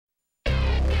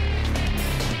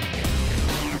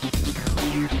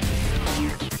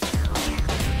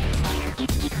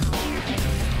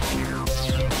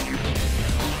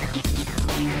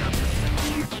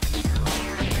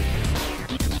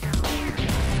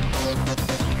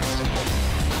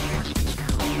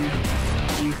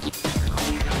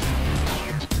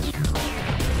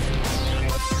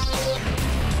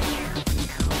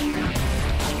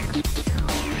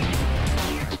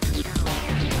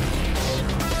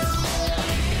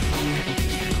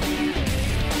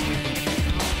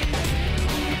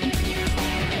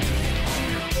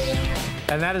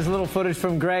And that is a little footage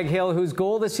from Greg Hill, whose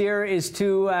goal this year is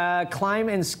to climb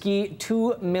and ski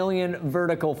 2 million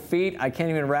vertical feet. I can't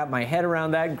even wrap my head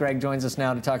around that. Greg joins us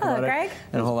now to talk about Greg. it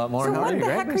and a whole lot more. So How what are you, the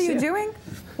Greg? heck are you doing?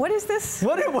 What is this?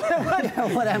 What am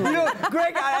I? You know,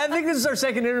 Greg, I think this is our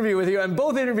second interview with you, and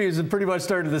both interviews have pretty much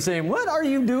started the same. What are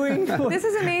you doing? This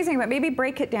is amazing, but maybe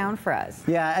break it down for us.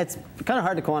 Yeah, it's kind of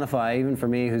hard to quantify, even for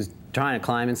me who's trying to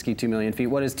climb and ski 2 million feet.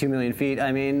 What is 2 million feet?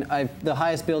 I mean, the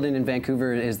highest building in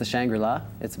Vancouver is the Shangri-La.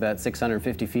 It's about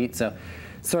 650 feet, so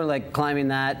it's sort of like climbing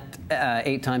that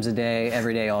 8 times a day,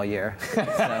 every day, all year. So.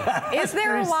 Is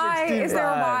there a why? Is there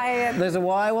a why? There's a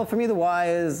why. Well, for me, the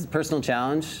why is personal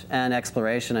challenge and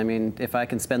exploration. I mean, if I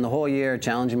can spend the whole year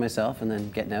challenging myself and then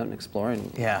getting out and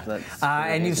exploring. Yeah. That's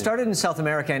and you started in South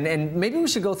America, and maybe we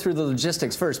should go through the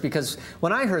logistics first, because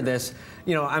when I heard this,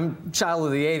 you know, I'm child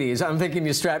of the 80s. I'm thinking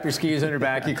you strap your skis on your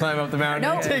back, you climb up the mountain,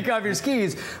 and take off your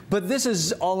skis. But this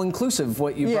is all-inclusive,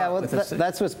 what you brought with this.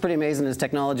 That's what's pretty amazing is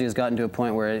technology has gotten to a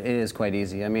point where it is quite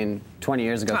easy. I mean, 20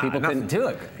 years ago, people couldn't do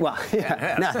it. Well,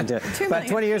 yeah, nothing to it. But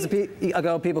 20 years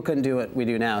ago, people couldn't do what we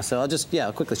do now. So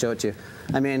I'll quickly show it to you.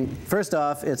 I mean, first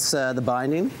off, it's the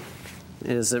binding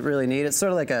is really neat. It's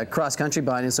sort of like a cross-country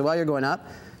binding. So while you're going up,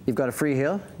 you've got a free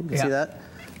heel. You can see that.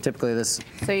 Typically this.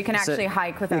 So you can actually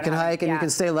hike without. You can hike and you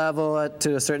can stay level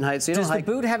to a certain height. So you does don't the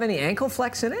boot have any ankle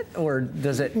flex in it, or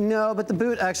does it? No, but the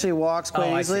boot actually walks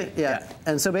quite easily. Yeah.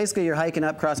 And so basically you're hiking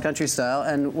up cross-country style,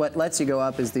 and what lets you go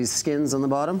up is these skins on the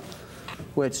bottom,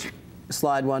 which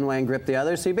slide one way and grip the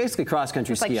other. So you basically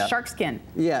cross-country ski up. It's like shark skin.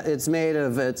 Yeah, it's made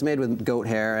with goat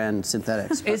hair and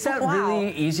synthetics. Is that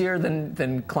really easier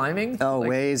than climbing? Oh,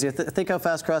 way easier. Think how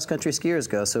fast cross-country skiers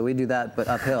go. So we do that, but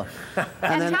uphill.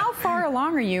 And then, how far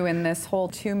along are you in this whole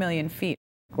 2 million feet?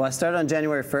 Well, I started on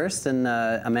January 1st, and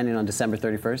I'm ending on December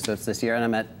 31st, so it's this year, and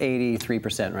I'm at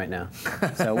 83% right now.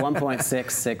 So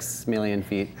 1.66 million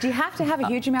feet. Do you have to have a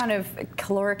huge amount of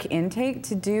caloric intake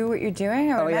to do what you're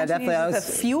doing? Oh, yeah, definitely. The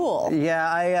fuel. Yeah,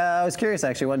 I was curious,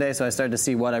 actually, one day, so I started to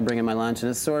see what I bring in my lunch, and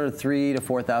it's sort of 3,000 to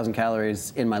 4,000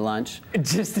 calories in my lunch.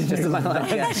 Just in my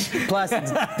lunch, yeah. Plus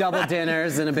double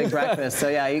dinners and a big breakfast, so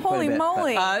yeah, I eat quite a bit.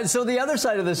 Holy moly. So the other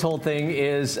side of this whole thing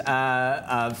is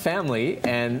family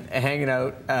and hanging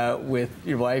out with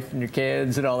your wife and your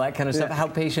kids and all that kind of stuff. How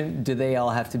patient do they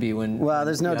all have to be when? Well,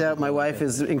 there's no doubt my wife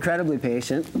is incredibly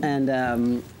patient,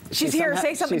 and she's here.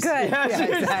 Say something good. Yeah,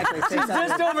 exactly. She's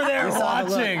just over there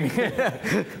watching.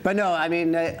 But no, I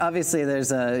mean, obviously there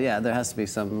has to be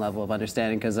some level of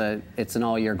understanding, because it's an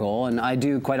all-year goal, and I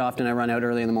do quite often. I run out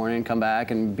early in the morning, come back,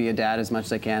 and be a dad as much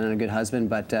as I can and a good husband.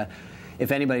 But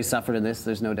if anybody suffered in this,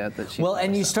 there's no doubt that she. Well,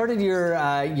 and you started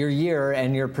your year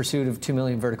and your pursuit of 2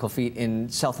 million vertical feet in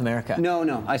South America.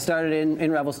 No. I started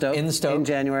in Revelstoke. In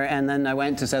January, and then I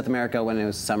went to South America when it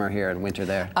was summer here and winter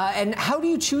there. And how do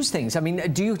you choose things? I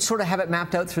mean, do you sort of have it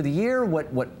mapped out through the year?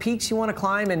 What peaks you want to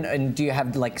climb, and do you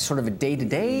have like sort of a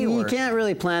day-to-day? You can't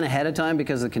really plan ahead of time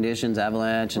because of the conditions,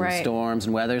 avalanche and storms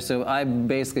and weather. So I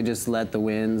basically just let the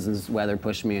winds and weather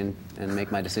push me and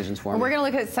make my decisions for me. We're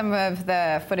going to look at some of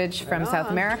the footage from South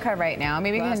America right now.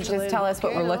 Maybe you can just tell us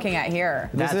what we're looking at here.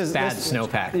 That's bad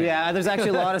snowpack. Yeah, there's actually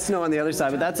a lot of snow on the other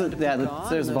side, but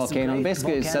there's a volcano.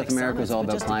 Basically, South America is all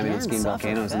about climbing and skiing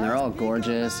volcanoes, and they're all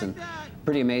gorgeous and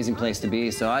pretty amazing place to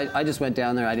be. So I just went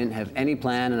down there. I didn't have any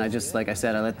plan, and I just, like I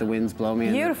said, I let the winds blow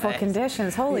me. Beautiful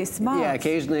conditions. Holy smokes. Yeah,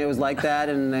 occasionally it was like that,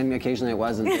 and then occasionally it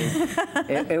wasn't.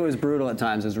 It was brutal at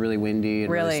times. It was really windy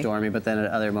and really stormy, but then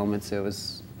at other moments it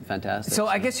was fantastic. So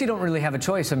I guess you don't really have a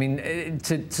choice. I mean,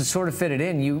 to sort of fit it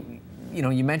in, you know,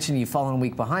 you mentioned you've fallen a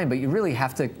week behind, but you really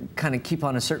have to kind of keep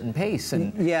on a certain pace.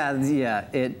 And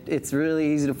it's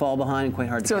really easy to fall behind and quite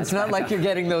hard to catch So it's not like you're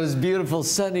getting those beautiful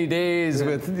sunny days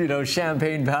with, you know,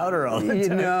 champagne powder all the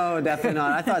time. No, definitely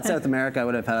not. I thought South America I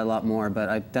would have had a lot more, but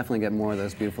I definitely get more of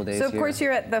those beautiful days here. So of course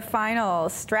you're at the final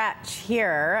stretch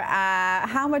here.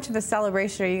 How much of a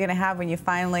celebration are you going to have when you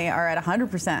finally are at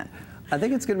 100%? I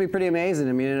think it's going to be pretty amazing.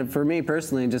 I mean, for me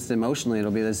personally, just emotionally,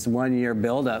 it'll be this 1-year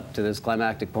build-up to this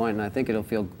climactic point, and I think it'll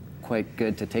feel quite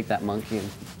good to take that monkey and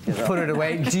put it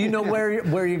away. Do you know where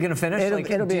you're going to finish?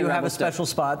 It'll be do you have a special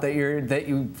spot that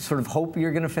you sort of hope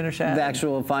you're going to finish at? The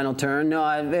actual final turn?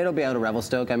 No, it'll be out of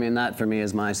Revelstoke. I mean, that for me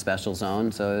is my special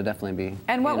zone, so it'll definitely be.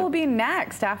 And what will be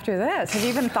next after this? Have you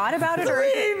even thought about it?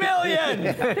 3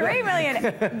 million! 3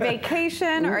 million.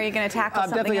 Vacation? Or are you going to tackle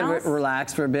something else? I'm definitely going to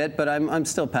relax for a bit, but I'm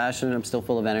still passionate. I'm still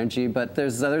full of energy. But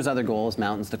there's other goals,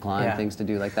 mountains to climb, things to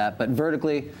do like that. But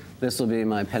vertically, this will be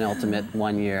my penultimate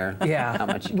 1 year matter how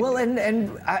much you can Well,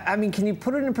 and I mean, can you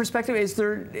put it in perspective? Is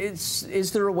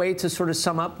there a way to sort of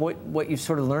sum up what you've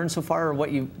sort of learned so far, or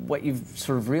what you've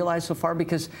sort of realized so far?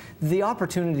 Because the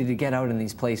opportunity to get out in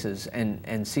these places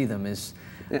and see them is,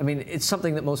 I mean, it's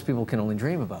something that most people can only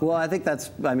dream about. Well, I think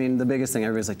that's, I mean, the biggest thing.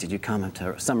 Everybody's like, did you come up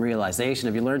to some realization?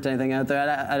 Have you learned anything out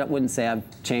there? I wouldn't say I've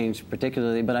changed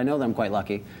particularly, but I know that I'm quite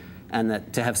lucky. And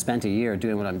that to have spent a year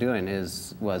doing what I'm doing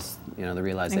was, you know, the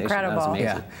realization. Incredible. That was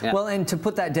amazing. Yeah. Well, and to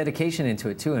put that dedication into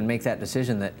it too, and make that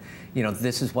decision that, you know,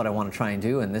 this is what I want to try and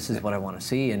do, and this is what I want to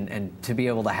see, and to be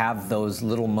able to have those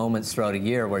little moments throughout a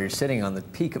year where you're sitting on the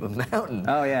peak of a mountain.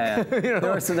 Oh yeah. You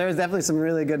know? There's definitely some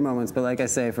really good moments, but like I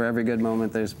say, for every good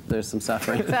moment, there's some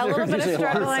suffering. It's a little bit of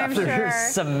struggle, I'm sure.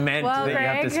 There's cement well, that Greg, you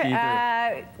have to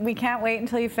ski through. We can't wait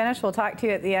until you finish. We'll talk to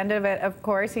you at the end of it, of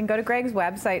course. You can go to Greg's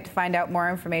website to find out more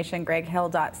information,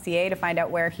 greghill.ca, to find out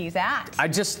where he's at. I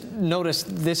just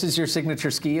noticed this is your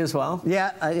signature ski as well.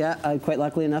 Yeah, quite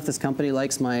luckily enough, this company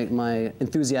likes my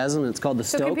enthusiasm. It's called the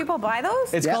Stoke. So can people buy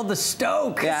those? It's called the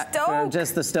Stoke. Yeah, Stoke.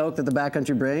 just the Stoke that the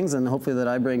backcountry brings, and hopefully that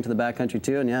I bring to the backcountry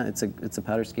too. And yeah, it's a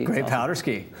powder ski. Great powder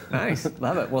ski. Nice.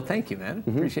 Love it. Well, thank you, man.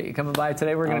 Appreciate you coming by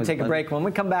today. We're going to take a break. When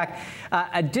we come back,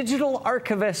 a digital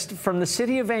archivist from the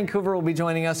city of Vancouver will be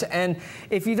joining us. And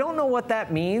if you don't know what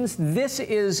that means, this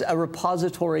is a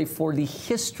repository for the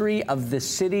history of this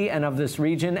city and of this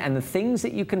region, and the things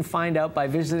that you can find out by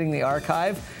visiting the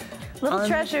archive. Little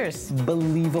treasures.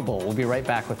 Unbelievable. We'll be right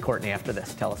back with Courtney after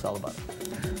this. Tell us all about it.